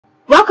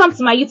Welcome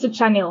to my YouTube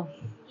channel.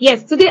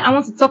 Yes, today I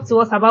want to talk to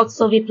us about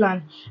survey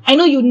plan. I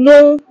know you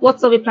know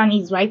what survey plan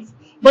is, right?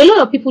 But a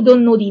lot of people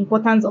don't know the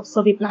importance of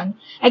survey plan.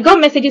 I got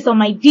messages on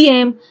my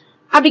DM,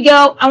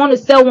 Abigail, I want to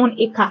sell 1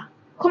 acre.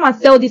 Come and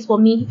sell this for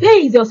me. Where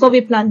is your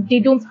survey plan? They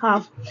don't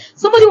have.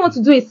 Somebody wants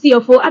to do a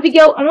CFO.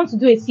 Abigail, I want to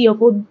do a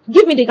CFO.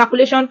 Give me the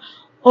calculation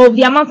of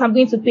the amount I'm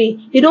going to pay.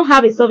 They don't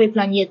have a survey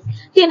plan yet.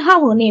 Then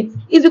how on it?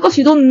 It's because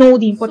you don't know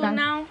the importance.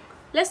 So now,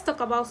 let's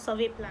talk about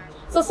survey plan.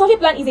 So survey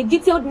plan is a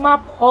detailed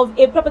map of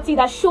a property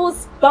that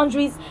shows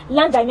boundaries,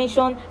 land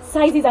dimension,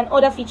 sizes and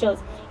other features.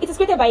 It is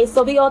created by a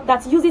surveyor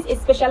that uses a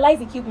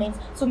specialized equipment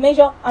to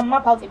measure and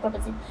map out a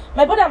property.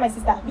 My brother and my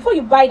sister, before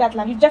you buy that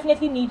land, you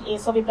definitely need a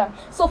survey plan.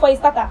 So for a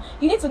starter,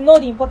 you need to know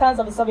the importance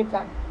of a survey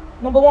plan.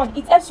 Number one,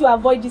 it helps you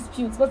avoid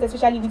disputes, most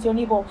especially with your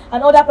neighbor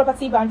and other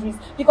property boundaries.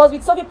 Because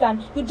with survey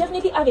plan, you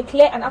definitely have a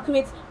clear and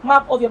accurate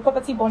map of your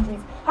property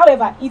boundaries.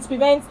 However, it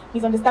prevents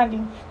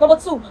misunderstanding. Number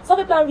two,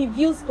 survey plan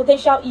reveals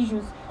potential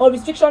issues or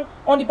restriction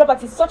on the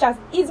property, such as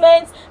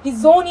easements, the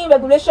zoning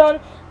regulation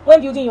when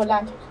building your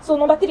land. So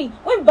number three,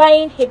 when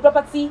buying a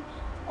property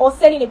or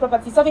selling a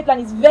property, survey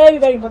plan is very,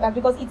 very important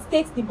because it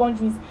states the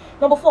boundaries.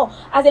 Number four,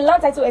 as a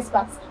land title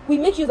expert, we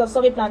make use of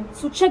survey plan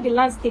to check the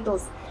land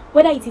status,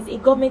 whether it is a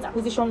government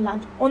acquisition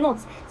land or not.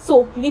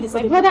 So you need a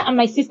survey plan. My brother and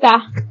my sister,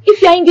 if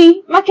you're in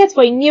the market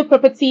for a new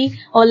property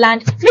or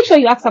land, make sure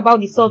you ask about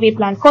the survey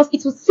plan because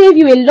it will save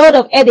you a lot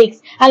of headaches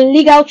and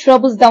legal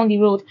troubles down the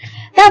road.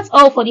 That's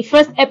all for the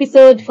first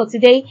episode for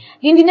today.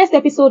 In the next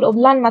episode of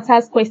Land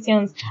Matters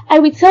Questions, I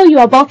will tell you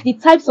about the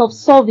types of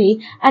survey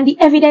and the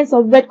evidence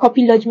of red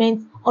copy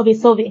lodgement of a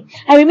survey.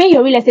 I remain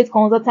your real estate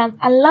consultant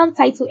and land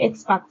title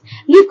expert,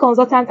 lead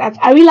consultant at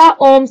Arila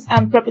Homes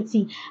and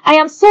Property. I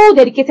am so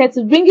dedicated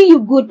to bringing you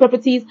good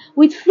properties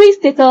with free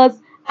status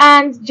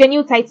and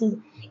genuine titles.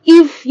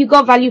 If you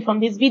got value from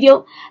this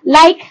video,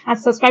 like and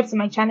subscribe to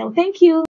my channel. Thank you.